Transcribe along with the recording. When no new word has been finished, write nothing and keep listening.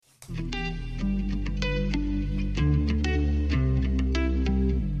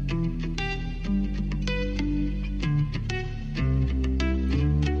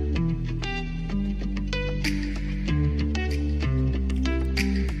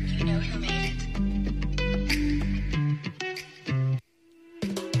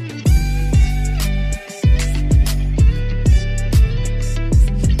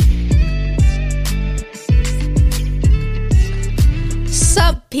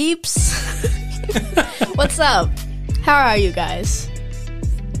peeps? What's up? How are you guys?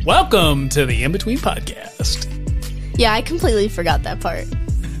 Welcome to the In Between Podcast. Yeah, I completely forgot that part.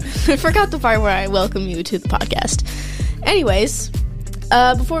 I forgot the part where I welcome you to the podcast. Anyways,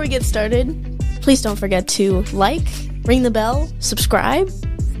 before we get started, please don't forget to like, ring the bell, subscribe,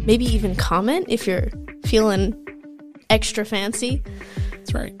 maybe even comment if you're feeling extra fancy.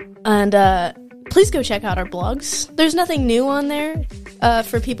 That's right. And please go check out our blogs. There's nothing new on there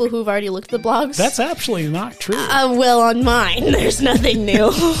for people who've already looked at the blogs. That's actually not true. Well, on mine, there's nothing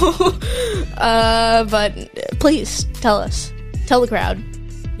new. But please tell us. Tell the crowd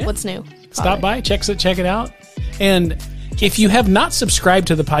what's new. Stop by, check it out. And if you have not subscribed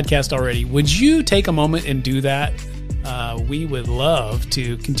to the podcast already, would you take a moment and do that? We would love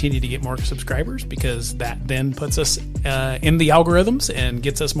to continue to get more subscribers because that then puts us in the algorithms and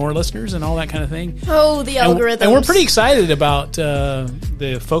gets us more listeners and all that kind of thing. Oh, the algorithms. And we're pretty excited about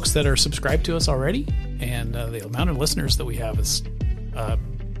the folks that are subscribed to us already. And the amount of listeners that we have is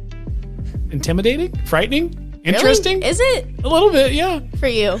intimidating, frightening, interesting. Really? Is it? A little bit, yeah. For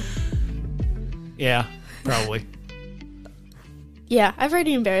you? Yeah, probably. Yeah, I've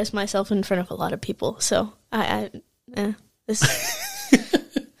already embarrassed myself in front of a lot of people, so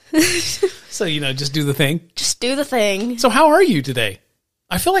So, just do the thing. Just do the thing. So how are you today?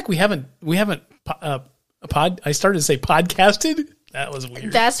 I feel like we haven't I started to say podcasted. That was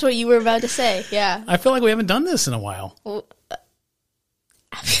weird. That's what you were about to say. Yeah. I feel like we haven't done this in a while. Well,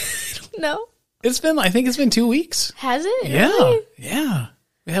 I don't know. I think it's been 2 weeks. Has it? Yeah. Really? Yeah.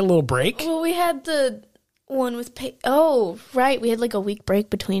 We had a little break. Well, we had the one with Oh, right. We had like a week break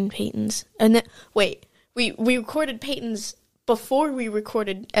between Peyton's. And then, wait, we recorded Peyton's before we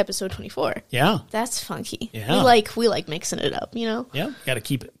recorded episode 24. Yeah. That's funky. Yeah. We like mixing it up, you know? Yeah. Got to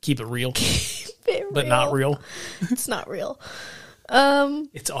keep it real. But not real. It's not real.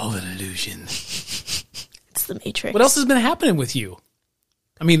 It's all an illusion. It's the Matrix. What else has been happening with you?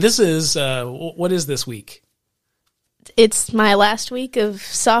 I mean, this is, what is this week? It's my last week of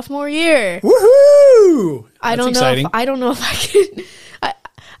sophomore year. Woohoo! I don't know if I can.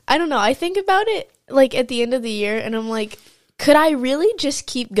 I don't know. I think about it like at the end of the year, and I'm like, could I really just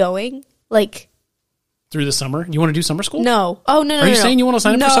keep going? Like through the summer? You want to do summer school? No. Oh no. Are you saying you want to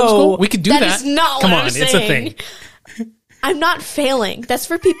sign up for summer school? We could do that. That is not Come what on, I'm saying. It's a thing. I'm not failing. That's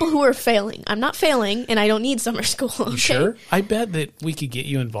for people who are failing. I'm not failing, and I don't need summer school. Okay? You sure? I bet that we could get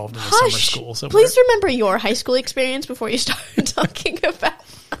you involved in a summer school somewhere. Please remember your high school experience before you start talking about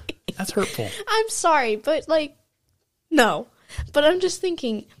mine. That's hurtful. I'm sorry, but no. But I'm just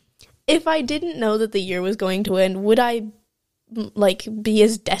thinking, if I didn't know that the year was going to end, would I be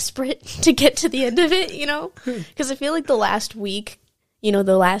as desperate to get to the end of it, Because I feel like the last week, the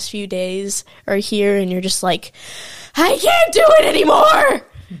last few days are here and you're just like, I can't do it anymore.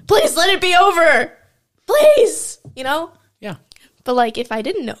 Please let it be over. Please, Yeah. But if I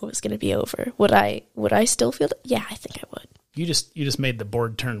didn't know it was going to be over, would I still feel that? Yeah, I think I would. You just made the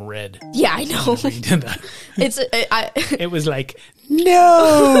board turn red. Yeah, I know. You did that. It was like,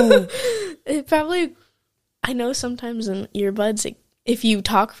 no. It probably, I know sometimes in earbuds, if you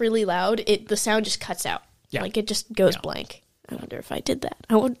talk really loud, the sound just cuts out. Yeah. It just goes blank. I wonder if I did that.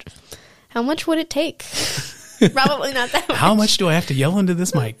 How much would it take? Probably not that much. How much do I have to yell into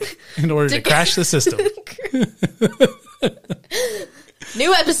this mic in order to crash the system?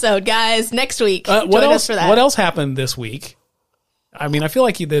 New episode, guys, next week. What Join us for that. What else happened this week? I mean, I feel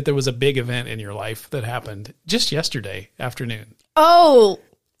like that there was a big event in your life that happened just yesterday afternoon. Oh,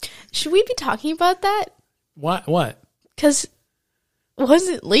 should we be talking about that? What? Because it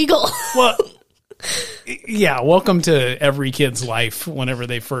wasn't legal. Well, yeah, welcome to every kid's life whenever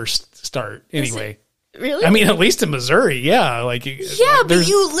they first start. Anyway. Really? I mean, at least in Missouri, yeah. Yeah, but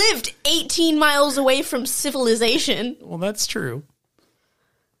you lived 18 miles away from civilization. Well, that's true.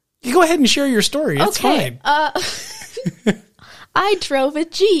 You go ahead and share your story. It's fine. I drove a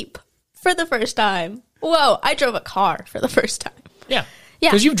Jeep for the first time. Whoa, I drove a car for the first time. Yeah.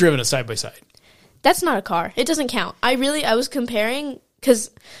 Because you've driven a side-by-side. That's not a car. It doesn't count. I was comparing,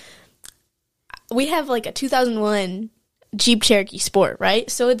 because we have a 2001 Jeep Cherokee Sport, right?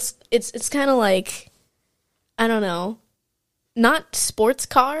 So it's kind of I don't know, not sports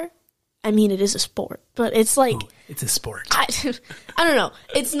car. I mean, it is a sport, but it's it's a sport. I don't know.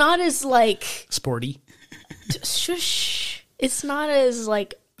 It's not as sporty. Shush. It's not as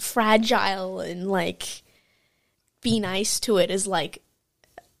fragile and be nice to it as a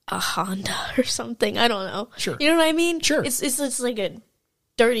Honda or something. I don't know. Sure. You know what I mean? Sure. It's like a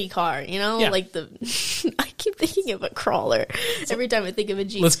dirty car, Yeah. I keep thinking of a crawler every time I think of a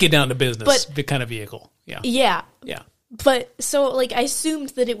Jeep. Let's get down to business. The kind of vehicle. Yeah. Yeah. Yeah. But so like I assumed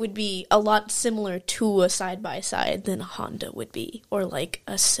that it would be a lot similar to a side-by-side than a Honda would be, or like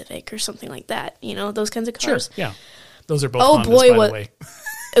a Civic or something like that. You know, those kinds of cars. Sure, yeah. Those are both Hondas, by the way.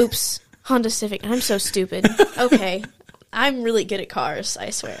 Oops. Honda Civic. I'm so stupid. Okay. I'm really good at cars,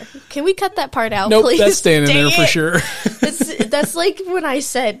 I swear. Can we cut that part out, nope, please? That's staying in there for sure. That's like when I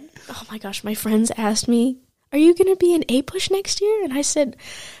said, oh my gosh, my friends asked me, are you going to be in A-Push next year? And I said,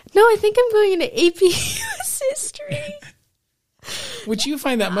 no, I think I'm going into AP US History. Would you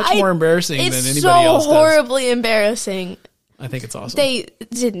find that much more embarrassing than anybody so else does? horribly embarrassing. I think it's awesome. They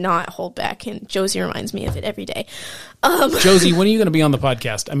did not hold back, and Josie reminds me of it every day. Josie, when are you going to be on the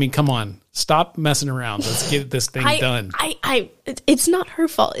podcast? I mean, come on. Stop messing around. Let's get this thing done. It's not her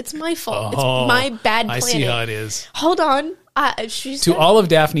fault. It's my fault. Oh, it's my bad planning. I see how it is. Hold on. To all of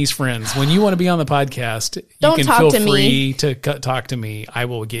Daphne's friends, when you want to be on the podcast, you can feel free to talk to me. I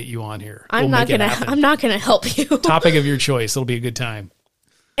will get you on here. I'm not gonna help you. Topic of your choice. It'll be a good time.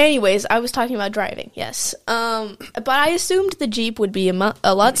 Anyways, I was talking about driving, yes. But I assumed the Jeep would be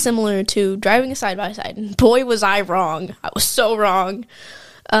a lot similar to driving a side-by-side. And boy, was I wrong. I was so wrong.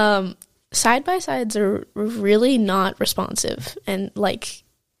 Side-by-sides are really not responsive and, like,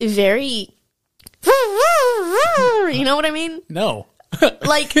 very... You know what I mean? No.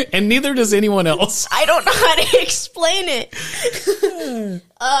 Like, and neither does anyone else. I don't know how to explain it.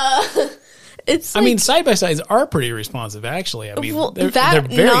 It's like, I mean, side-by-sides are pretty responsive, actually. I mean, well, they're very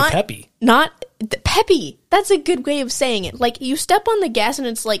peppy. Not peppy. That's a good way of saying it. Like, you step on the gas and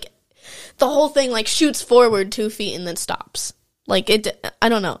it's like the whole thing like shoots forward 2 feet and then stops. Like, I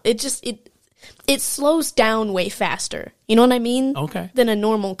don't know. It slows down way faster. You know what I mean? Okay. Than a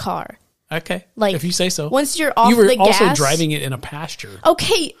normal car. Okay. Like, if you say so. Once you're off the gas. You were also driving it in a pasture.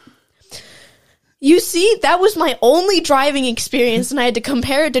 Okay. You see, that was my only driving experience, and I had to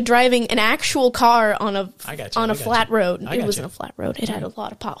compare it to driving an actual car on a flat road. It wasn't a flat road. It had a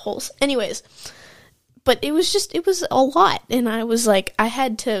lot of potholes. Anyways, but it was a lot, and I was like, I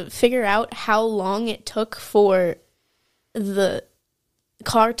had to figure out how long it took for the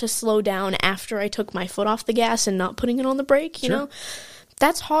car to slow down after I took my foot off the gas and not putting it on the brake, you know?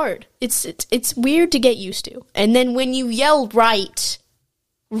 That's hard. It's weird to get used to. And then when you yell right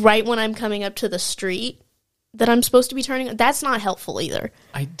when I'm coming up to the street that I'm supposed to be turning, that's not helpful either.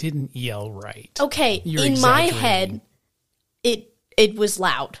 I didn't yell right. Okay, in my head, it was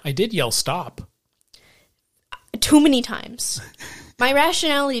loud. I did yell stop. Too many times. My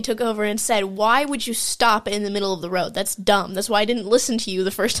rationality took over and said, why would you stop in the middle of the road? That's dumb. That's why I didn't listen to you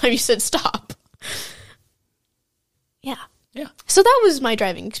the first time you said stop. Yeah. Yeah. So that was my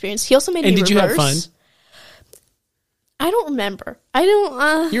driving experience. He also made me reverse. And did you have fun? I don't remember. I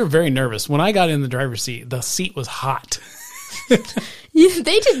don't... You were very nervous. When I got in the driver's seat, the seat was hot. They did not need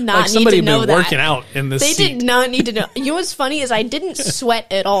to know that. Somebody had been working out in this seat. They did not need to know. You know what's funny is I didn't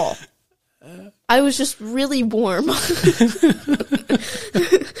sweat at all. I was just really warm. There's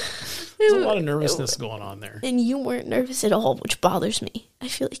a lot of nervousness going on there. And you weren't nervous at all, which bothers me. I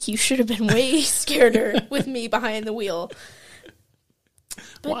feel like you should have been way scareder with me behind the wheel.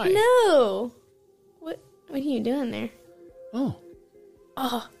 But why? No. What are you doing there? Oh,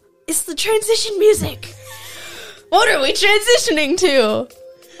 it's the transition music. What are we transitioning to?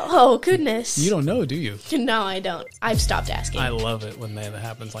 Oh, goodness. You don't know, do you? No, I don't. I've stopped asking. I love it when that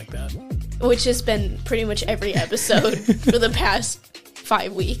happens like that. Which has been pretty much every episode for the past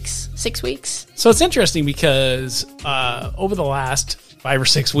 6 weeks. So it's interesting because over the last 5 or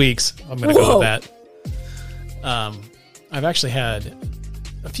 6 weeks, I'm going to go with that. I've actually had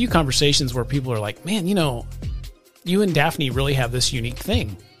a few conversations where people are like, man, you know, you and Daphne really have this unique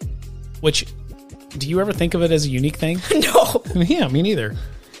thing. Which, do you ever think of it as a unique thing? No. Yeah, me neither.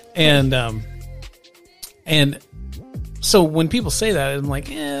 And so when people say that, I'm like,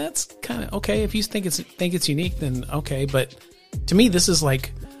 that's kind of okay. If you think it's unique, then okay. But to me, this is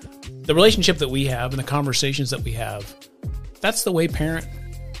like the relationship that we have and the conversations that we have. That's the way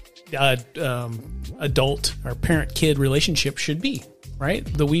adult or parent-kid relationship should be, right?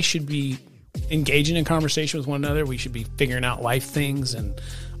 That we should be engaging in conversation with one another. We should be figuring out life things and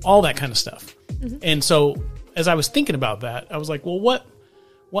all that kind of stuff. Mm-hmm. And so as I was thinking about that, I was like, well,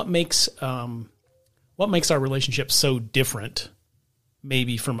 what makes our relationship so different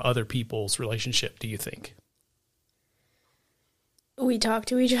maybe from other people's relationship, do you think? We talk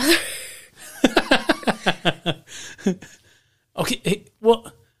to each other. Okay,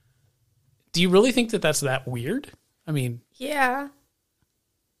 well, do you really think that that's that weird? I mean... Yeah.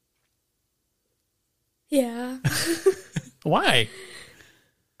 Why?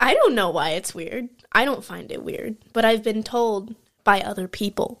 I don't know why it's weird. I don't find it weird, but I've been told by other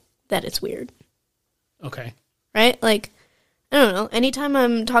people that it's weird. Okay. right? Like, I don't know. Anytime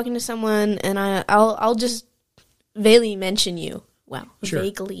I'm talking to someone and I'll just vaguely mention you. Wow, Sure.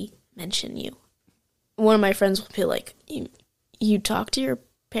 vaguely mention you. One of my friends will be like, "You talk to your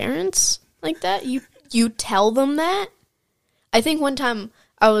parents like that? You tell them that?" I think one time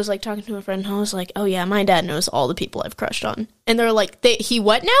I was like talking to a friend and I was like, "Oh yeah, my dad knows all the people I've crushed on," and they're like, "He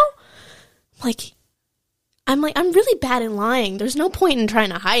what now?" I'm really bad at lying. There's no point in trying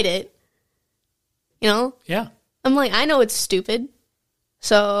to hide it. You know? Yeah. I'm like, I know it's stupid.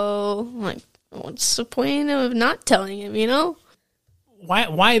 So, like, what's the point of not telling him, you know?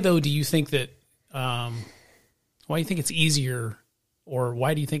 Why though do you think that why do you think it's easier, or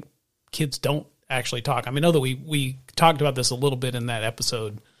why do you think kids don't actually talk? I mean, I know that we talked about this a little bit in that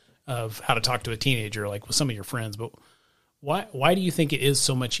episode of how to talk to a teenager, like with some of your friends, but why do you think it is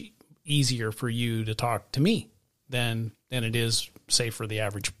so much easier for you to talk to me than it is, say, for the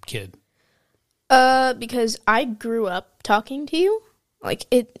average kid? Because I grew up talking to you. Like,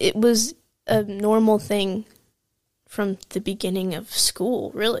 it was a normal thing from the beginning of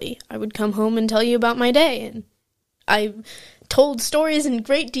school, really. I would come home and tell you about my day, and I told stories in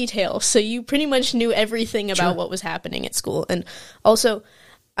great detail, so you pretty much knew everything about what was happening at school. And also,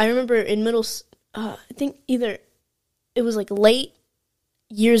 I remember in I think either it was like late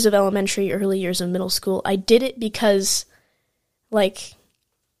years of elementary, early years of middle school, I did it because, like,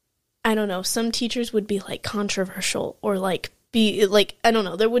 I don't know, some teachers would be, like, controversial or, like, be, like, I don't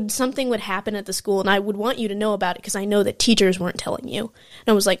know, something would happen at the school, and I would want you to know about it because I know that teachers weren't telling you. And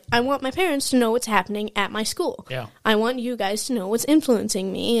I was like, I want my parents to know what's happening at my school. Yeah. I want you guys to know what's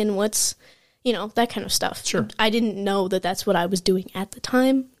influencing me and what's, you know, that kind of stuff. Sure. I didn't know that that's what I was doing at the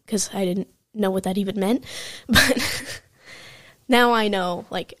time because I didn't know what that even meant. But now I know,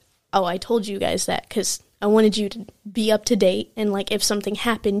 like, oh, I told you guys that because I wanted you to be up to date, and, like, if something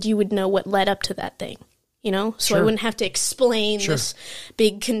happened, you would know what led up to that thing, you know? So I wouldn't have to explain this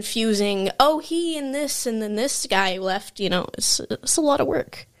big, confusing, oh, he and this, and then this guy left, you know? It's a lot of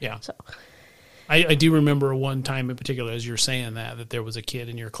work. Yeah. So I do remember one time in particular, as you're saying that there was a kid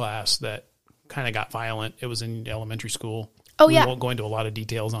in your class that kind of got violent. It was in elementary school. Oh, we yeah. won't go into a lot of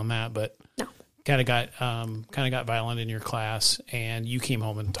details on that, but No. kind of got violent in your class, and you came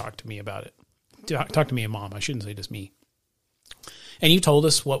home and talked to me about it. Talk to me and Mom. I shouldn't say just me. And you told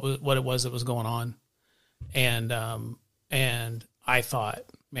us what it was that was going on, and I thought,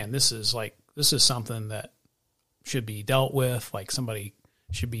 man, this is something that should be dealt with. Like, somebody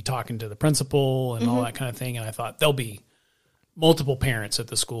should be talking to the principal and all that kind of thing. And I thought there'll be multiple parents at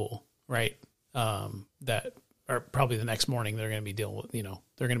the school, right? That are probably the next morning they're going to be dealing with, you know,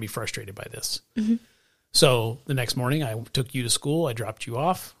 they're going to be frustrated by this. Mm-hmm. So the next morning I took you to school, I dropped you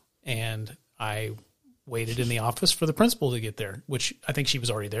off, and I waited in the office for the principal to get there, which I think she was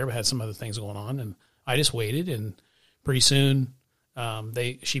already there, but had some other things going on. And I just waited, and pretty soon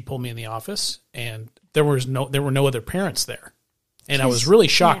she pulled me in the office, and there were no other parents there. And I was really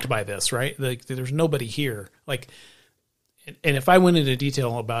shocked by this, right? Like, there's nobody here. Like, and if I went into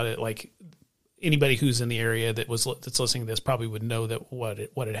detail about it, like, anybody who's in the area that's listening to this probably would know that what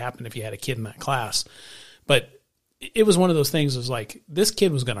had happened if you had a kid in that class. But it was one of those things. It was like, this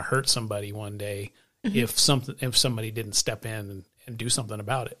kid was going to hurt somebody one day if somebody didn't step in and do something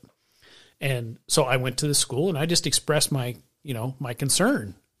about it. And so I went to the school and I just expressed my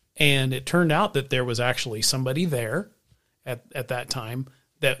concern. And it turned out that there was actually somebody there at that time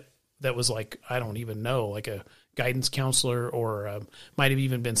that was like, I don't even know, like a guidance counselor, or might have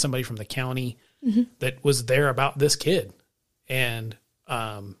even been somebody from the county that was there about this kid. And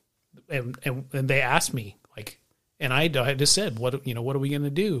they asked me, like, and I just said, what are we going to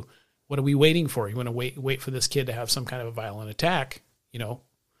do? What are we waiting for? You want to wait for this kid to have some kind of a violent attack, you know?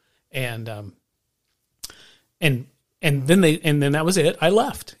 And then that was it. I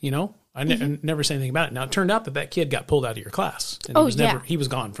left, you know, I never said anything about it. Now, it turned out that kid got pulled out of your class, and he was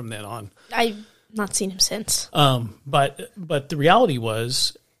gone from then on. I've not seen him since. But the reality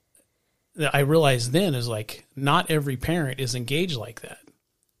was that I realized then is, like, not every parent is engaged like that.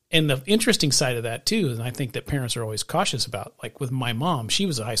 And the interesting side of that too, and I think that parents are always cautious about, like with my mom, she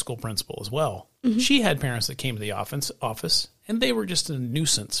was a high school principal as well. Mm-hmm. She had parents that came to the office and they were just a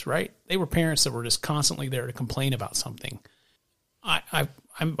nuisance, right? They were parents that were just constantly there to complain about something. I'm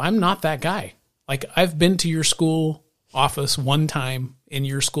not that guy. Like, I've been to your school office one time in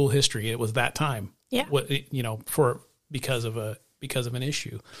your school history. It was that time. Yeah. Because of an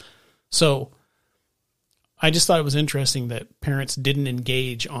issue. So I just thought it was interesting that parents didn't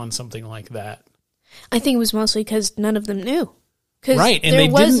engage on something like that. I think it was mostly because none of them knew. Right, and they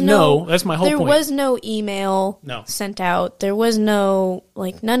didn't know. That's my whole point. There was no email sent out. There was no,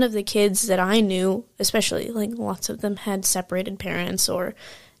 like, none of the kids that I knew, especially, like, lots of them had separated parents or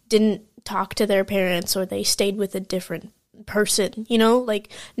didn't talk to their parents or they stayed with a different person, you know?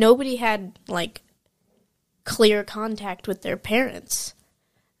 Like, nobody had, like, clear contact with their parents.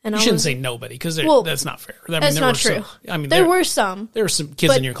 And you shouldn't say nobody, because that's not fair. That's not true. There were some. There were some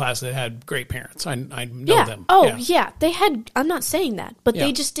kids in your class that had great parents. I know them. Oh, yeah. They had, I'm not saying that, but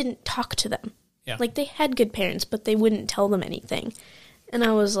they just didn't talk to them. Yeah. Like, they had good parents, but they wouldn't tell them anything. And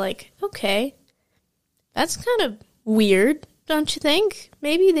I was like, okay, that's kind of weird, don't you think?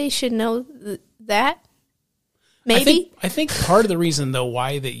 Maybe they should know that. Maybe. I think part of the reason, though,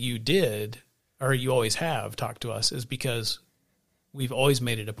 why that you did, or you always have talked to us, is because we've always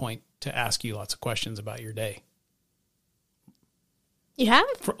made it a point to ask you lots of questions about your day. You have?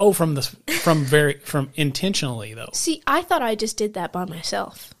 From intentionally, though. See, I thought I just did that by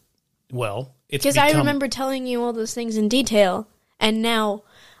myself. Well, it's because I remember telling you all those things in detail, and now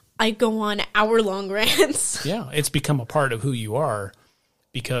I go on hour-long rants. Yeah, it's become a part of who you are,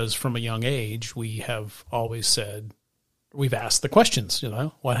 because from a young age, we have always said, we've asked the questions, you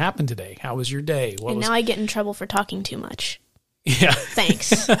know, what happened today? How was your day? Now I get in trouble for talking too much. Yeah.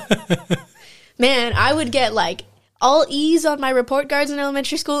 Thanks. Man, I would get like all E's on my report cards in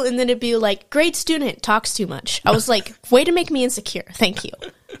elementary school, and then it'd be like, great student, talks too much. I was like, way to make me insecure. Thank you.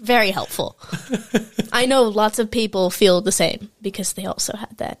 Very helpful. I know lots of people feel the same because they also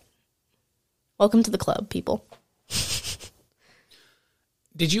had that. Welcome to the club, people.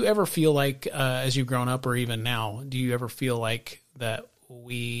 Did you ever feel like, as you've grown up or even now, do you ever feel like that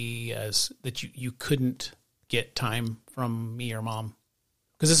you couldn't get time from me or mom?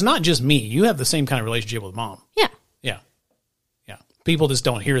 Because it's not just me. You have the same kind of relationship with mom. Yeah. Yeah. Yeah. People just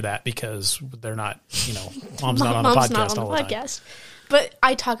don't hear that because they're not, you know, mom's not on a podcast all the time. But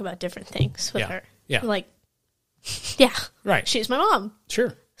I talk about different things with her. Yeah. Like, yeah. Right. She's my mom. Sure.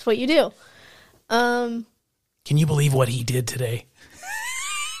 That's what you do. Can you believe what he did today?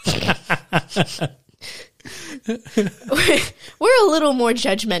 We're a little more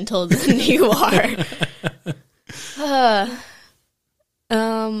judgmental than you are.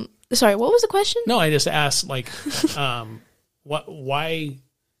 Sorry, what was the question? No, I just asked, like, why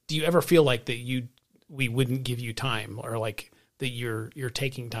do you ever feel like that we wouldn't give you time, or like that you're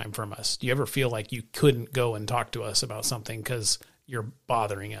taking time from us? Do you ever feel like you couldn't go and talk to us about something because you're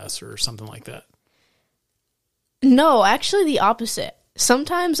bothering us or something like that? No, actually the opposite.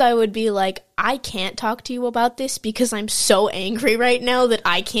 Sometimes I would be like, I can't talk to you about this because I'm so angry right now that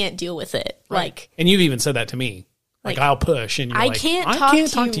I can't deal with it. Right. Like, and you've even said that to me. Like I'll push, and you're I like,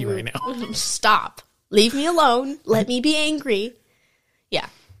 can't talk to you right now. Stop. Leave me alone. Let me be angry. Yeah.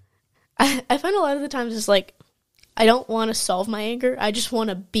 I find a lot of the times it's like, I don't want to solve my anger. I just want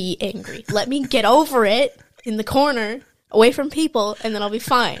to be angry. Let me get over it in the corner, away from people, and then I'll be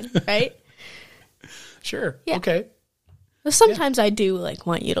fine, right? Sure. Yeah. Okay. Well, sometimes I do like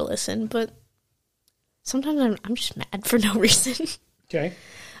want you to listen, but sometimes I'm just mad for no reason. Okay.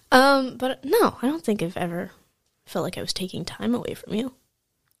 But no, I don't think I've ever felt like I was taking time away from you.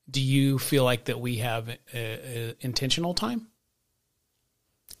 Do you feel like that we have intentional time?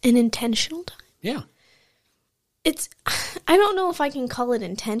 An intentional time? Yeah. I don't know if I can call it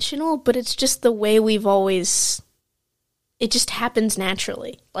intentional, but it's just the way it just happens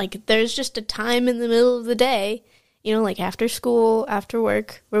naturally. Like, there's just a time in the middle of the day, you know, like after school, after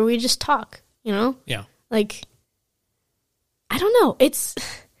work, where we just talk, you know? Yeah. Like, I don't know. It's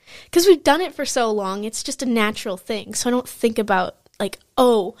because we've done it for so long. It's just a natural thing. So I don't think about, like,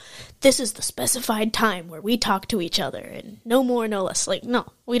 oh, this is the specified time where we talk to each other and no more, no less. Like,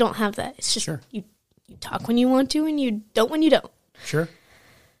 no, we don't have that. It's just you talk when you want to and you don't when you don't. Sure.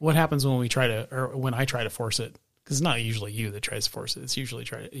 What happens when when I try to force it? Because it's not usually you that tries to force it. It's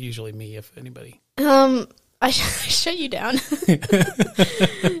usually me, if anybody. I shut you down.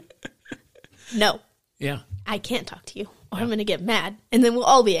 No. Yeah. I can't talk to you, or I'm going to get mad, and then we'll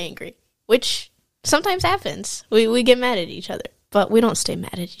all be angry, which sometimes happens. We get mad at each other, but we don't stay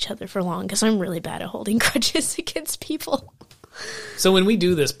mad at each other for long, because I'm really bad at holding grudges against people. So when we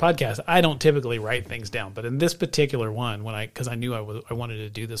do this podcast, I don't typically write things down, but in this particular one, because I knew I wanted to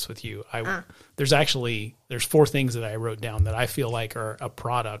do this with you, there's 4 things that I wrote down that I feel like are a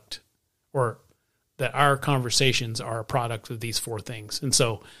product, or that our conversations are a product of these 4 things. And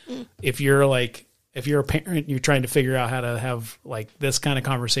so if you're a parent, you're trying to figure out how to have like this kind of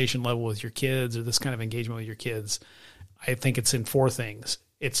conversation level with your kids, or this kind of engagement with your kids, I think it's in 4 things.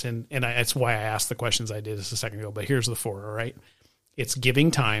 That's why I asked the questions I did just a second ago, but here's the 4, all right? It's giving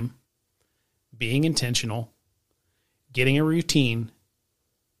time, being intentional, getting a routine,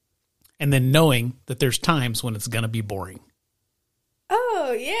 and then knowing that there's times when it's going to be boring.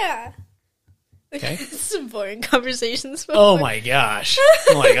 Oh, yeah. Okay. Some boring conversations before. Oh my gosh.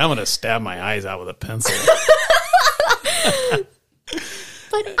 I'm going to stab my eyes out with a pencil.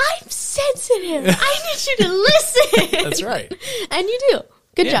 But I'm sensitive. I need you to listen. That's right. And you do.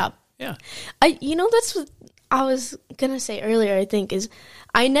 Good job. Yeah. That's what I was going to say earlier, I think, is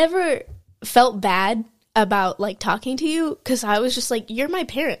I never felt bad about like talking to you because I was just like, you're my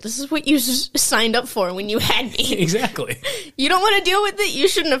parent. This is what you signed up for when you had me. Exactly. You don't want to deal with it. You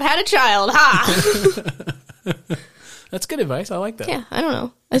shouldn't have had a child, huh? That's good advice. I like that. Yeah, I don't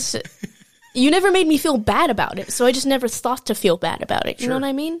know. You never made me feel bad about it, so I just never thought to feel bad about it. You know what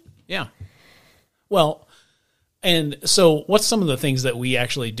I mean? Yeah. Well, and so what's some of the things that we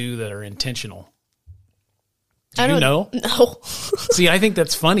actually do that are intentional? Do you know? No. See, I think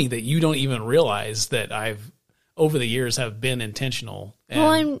that's funny that you don't even realize that I've, over the years, have been intentional. Well,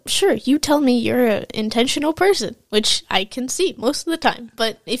 I'm sure. You tell me you're an intentional person, which I can see most of the time.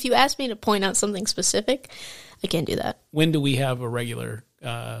 But if you ask me to point out something specific, I can't do that. When do we have a regular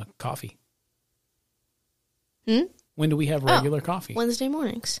coffee? When do we have regular coffee? Wednesday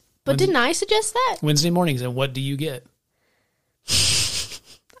mornings. But didn't I suggest that? Wednesday mornings. And what do you get?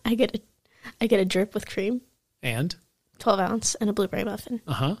 I get a drip with cream. And? 12 ounce and a blueberry muffin.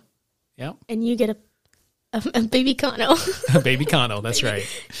 Uh-huh. Yeah. And you get a baby Cano. A baby Cano, that's right.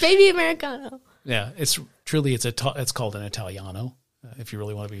 Baby Americano. Yeah, it's called an Italiano, if you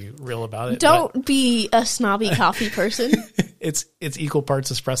really want to be real about it. Don't be a snobby coffee person. It's equal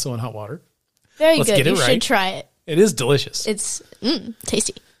parts espresso and hot water. Very Let's good. get it You right. should try it. It is delicious. It's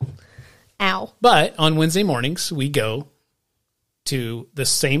tasty. Ow. But on Wednesday mornings, we go to the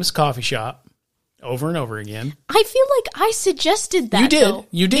same coffee shop over and over again. I feel like I suggested that.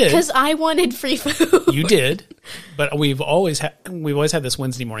 You did. Because I wanted free food. You did. But we've always had this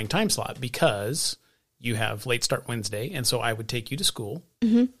Wednesday morning time slot because you have late start Wednesday, and so I would take you to school.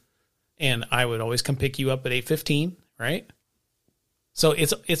 Mm-hmm. And I would always come pick you up at 8:15, right? So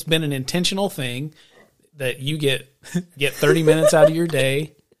it's been an intentional thing that you get 30 minutes out of your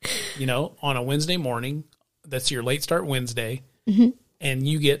day, on a Wednesday morning. That's your late start Wednesday. Mm-hmm. And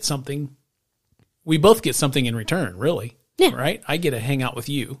you get something. We both get something in return, really. Yeah. Right? I get to hang out with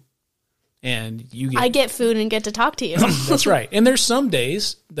you. And I get food and get to talk to you. That's right. And there's some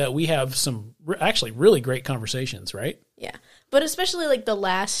days that we have some actually really great conversations, right? Yeah. But especially like the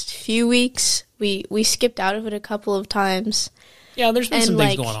last few weeks, we skipped out of it a couple of times. Yeah, there's been some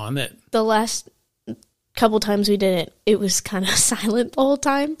things going on that the last couple times we did it, it was kind of silent the whole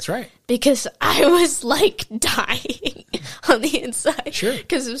time. That's right. Because I was like dying on the inside. Sure.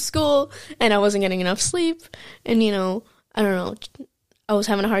 Because of school and I wasn't getting enough sleep. And, I don't know, I was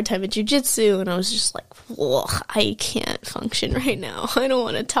having a hard time at jiu-jitsu and I was just like, whoa, I can't function right now. I don't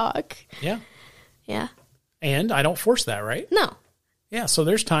want to talk. Yeah. Yeah. And I don't force that, right? No. Yeah, so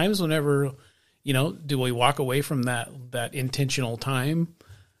there's times whenever, do we walk away from that intentional time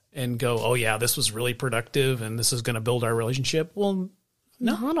and go, oh yeah, this was really productive and this is going to build our relationship? Well,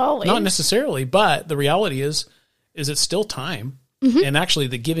 no, not always. Not necessarily, but the reality is it's still time. Mm-hmm. And actually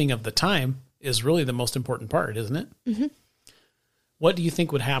the giving of the time is really the most important part, isn't it? Mm-hmm. What do you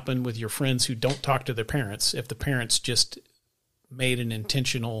think would happen with your friends who don't talk to their parents if the parents just made an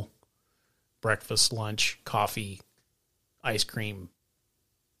intentional breakfast, lunch, coffee, ice cream,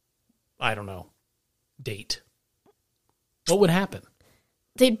 I don't know, date? What would happen?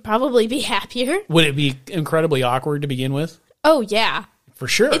 They'd probably be happier. Would it be incredibly awkward to begin with? Oh, yeah. For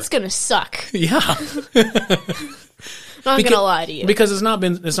sure. It's going to suck. Yeah. Not going to lie to you. Because it's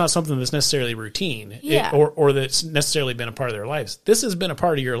not something that's necessarily routine. Yeah. Or that's necessarily been a part of their lives. This has been a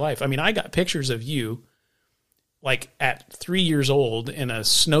part of your life. I mean, I got pictures of you like at 3 years old in a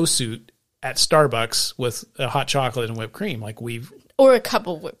snowsuit at Starbucks with a hot chocolate and whipped cream. Like or a cup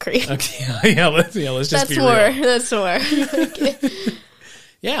of whipped cream. Okay. Yeah, let's just be real. That's more.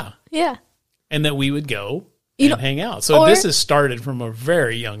 Yeah. Yeah. And that we would go and hang out. So this has started from a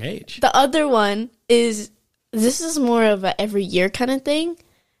very young age. The other one is, this is more of a every year kind of thing.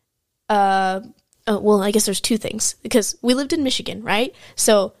 Well, I guess there's two things. Because we lived in Michigan, right?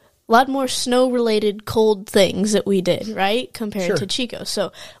 So a lot more snow-related cold things that we did, right? Compared to Chico.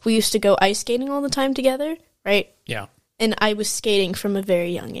 So we used to go ice skating all the time together, right? Yeah. And I was skating from a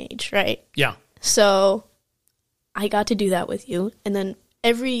very young age, right? Yeah. So I got to do that with you. And then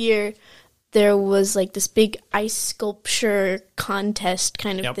every year there was like this big ice sculpture contest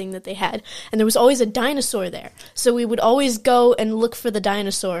kind of thing that they had. And there was always a dinosaur there. So we would always go and look for the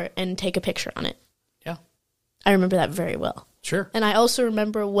dinosaur and take a picture on it. Yeah. I remember that very well. Sure. And I also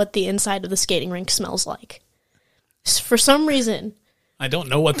remember what the inside of the skating rink smells like. For some reason. I don't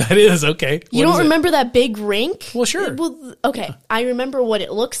know what that is. Okay. You don't remember that big rink? Well, sure. Well, okay. I remember what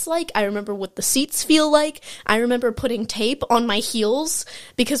it looks like. I remember what the seats feel like. I remember putting tape on my heels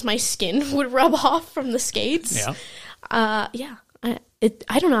because my skin would rub off from the skates. Yeah. Yeah.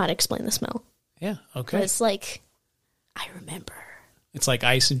 I don't know how to explain the smell. Yeah. Okay. But it's like, I remember. It's like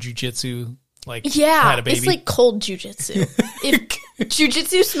ice and jujitsu. Like, yeah, had a baby. It's like cold jujitsu. If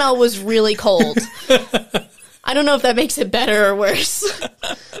jujitsu smell was really cold, I don't know if that makes it better or worse.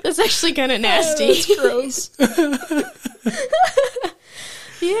 That's actually kind of nasty. That's gross.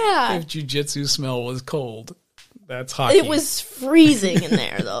 Yeah. If jujitsu smell was cold, that's hockey. It was freezing in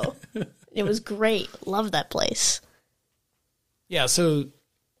there, though. It was great. Love that place. Yeah, so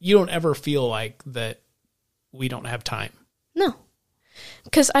you don't ever feel like that we don't have time. No.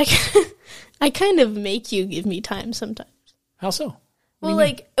 Because I kind of make you give me time sometimes. How so? Well,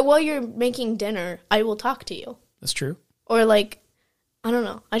 like, while you're making dinner, I will talk to you. That's true. Or, like, I don't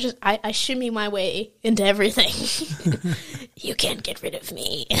know. I shimmy my way into everything. You can't get rid of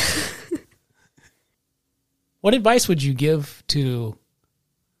me. What advice would you give to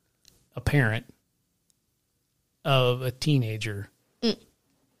a parent of a teenager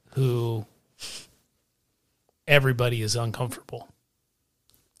who everybody is uncomfortable,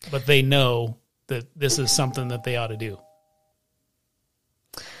 but they know that this is something that they ought to do?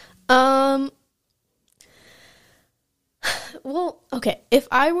 Well, okay. If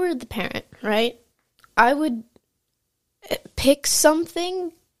I were the parent, right, I would pick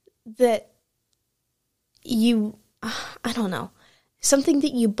something that you, I don't know, something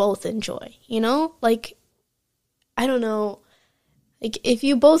that you both enjoy, you know? Like, I don't know, like, if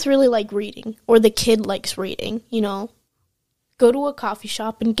you both really like reading, or the kid likes reading, you know, go to a coffee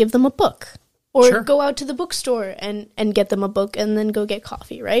shop and give them a book. Or Sure. Go out to the bookstore and get them a book and then go get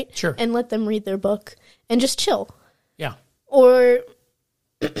coffee, right? Sure. And let them read their book and just chill. Yeah. Or,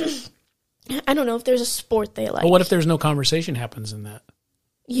 I don't know, if there's a sport they like. But what if there's no conversation happens in that?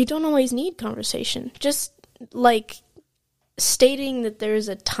 You don't always need conversation. Just, like, stating that there's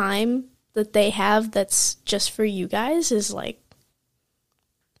a time that they have that's just for you guys is, like,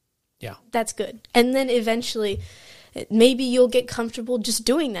 Yeah. that's good. And then eventually, maybe you'll get comfortable just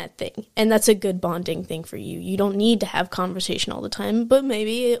doing that thing. And that's a good bonding thing for you. You don't need to have conversation all the time, but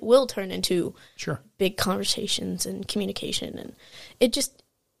maybe it will turn into Sure. big conversations and communication. And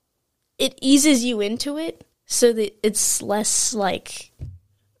it eases you into it so that it's less like,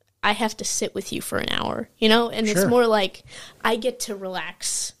 I have to sit with you for an hour, you know? And Sure. it's more like, I get to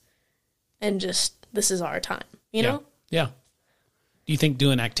relax and just, this is our time, you know? Yeah. Do you think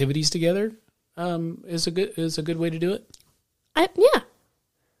doing activities together is a good way to do it? Yeah.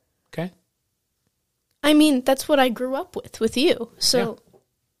 Okay. I mean, that's what I grew up with you. So,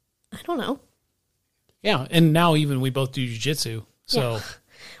 I don't know. Yeah, and now even we both do jiu-jitsu. So,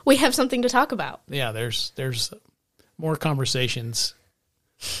 We have something to talk about. yeah, there's more conversations.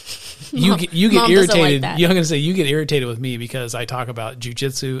 You get Mom doesn't like irritated. that. I'm going to say you get irritated with me because I talk about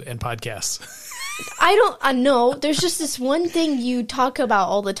jiu-jitsu and podcasts. I know. There's just this one thing you talk about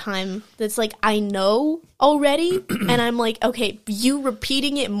all the time that's like, I know already. And I'm like, okay, you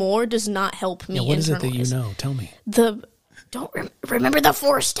repeating it more does not help me. Yeah, what is it that you internalize. know? Tell me. Remember the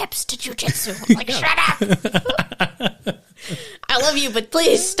 4 steps to jujitsu. I'm like, shut up. I love you, but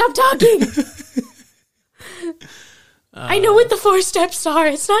please stop talking. I know what the 4 steps are.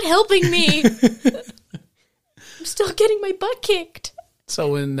 It's not helping me. I'm still getting my butt kicked.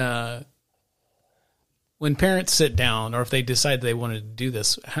 So when parents sit down, or if they decide they want to do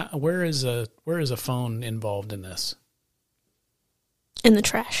this, where is a phone involved in this? In the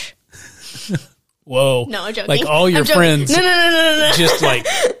trash. Whoa! No, I'm joking. Like all your I'm joking. friends, No. just like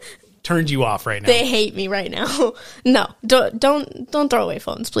turned you off right now. They hate me right now. No, don't throw away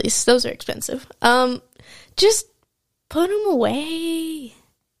phones, please. Those are expensive. Just put them away.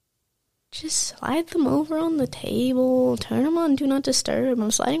 Just slide them over on the table. Turn them on Do Not Disturb.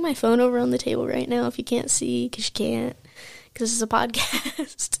 I'm sliding my phone over on the table right now if you can't see, because you can't, because it's a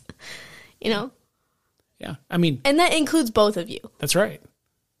podcast. You know? Yeah, I mean, And that includes both of you. that's right.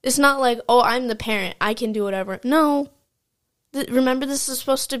 It's not like, oh, I'm the parent, I can do whatever. No. Remember, this is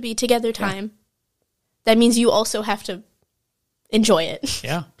supposed to be together time. That means you also have to enjoy it.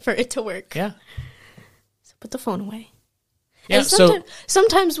 Yeah, For it to work. yeah, So put the phone away. yeah. And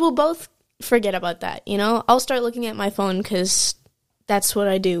sometimes we'll both forget about that, you know? I'll start looking at my phone because that's what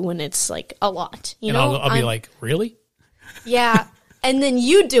I do when it's, like, a lot, you And know? I'll be like, really? Yeah. And then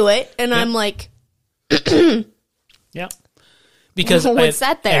you do it, and I'm like, Yeah. Because What's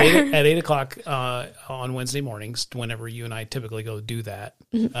that there? At 8 o'clock on Wednesday mornings, whenever you and I typically go do that,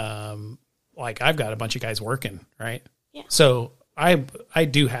 like I've got a bunch of guys working, right? Yeah. So I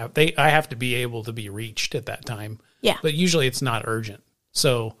have to be able to be reached at that time. Yeah. But usually it's not urgent.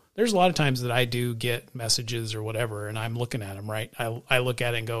 So there's a lot of times that I do get messages or whatever, and I'm looking at them, right? I look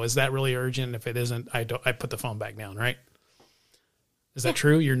at it and go, is that really urgent? If it isn't, I put the phone back down, right? Is that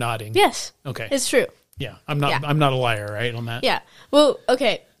true? You're nodding. Yes. Okay. It's true. Yeah. I'm not a liar, right, on that? Yeah. Well,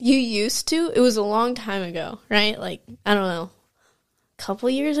 okay. You used to. It was a long time ago, right? Like, I don't know, a couple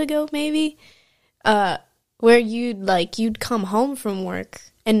years ago maybe, where you'd come home from work,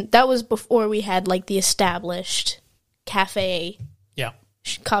 and that was before we had like the established cafe,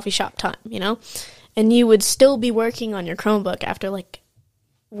 coffee shop time, you know? And you would still be working on your Chromebook after like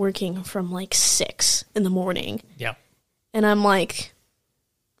working from like 6 in the morning. Yeah. And I'm like,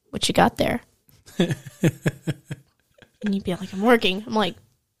 what you got there? And you'd be like, I'm working. I'm like,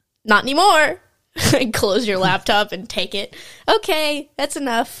 not anymore. And close your laptop and take it. Okay, that's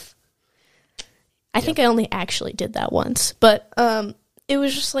enough. I think I only actually did that once. But it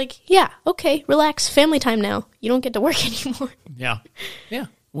was just like, yeah, okay, relax. Family time now. You don't get to work anymore. Yeah. Yeah.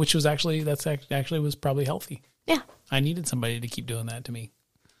 Which was actually was probably healthy. Yeah. I needed somebody to keep doing that to me.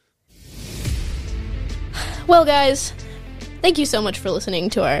 Well, guys, thank you so much for listening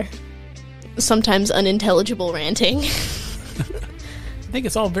to our sometimes unintelligible ranting. I think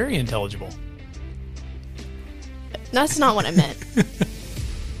it's all very intelligible. That's not what I meant.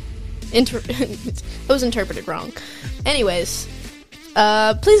 It was interpreted wrong. Anyways,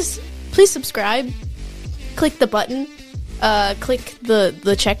 please subscribe. Click the button. Click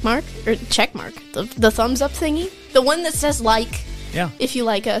the check mark, the thumbs up thingy, the one that says like. Yeah. If you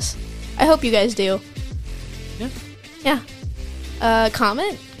like us, I hope you guys do. Yeah. Yeah.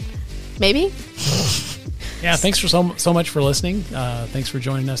 Comment, maybe. Yeah. Thanks for so much for listening. Thanks for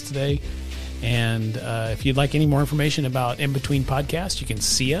joining us today. And if you'd like any more information about In Between Podcast, you can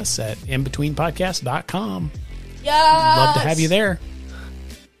see us at inbetweenpodcast.com. Yes. Love to have you there.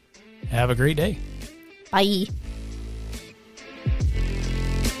 Have a great day. Bye.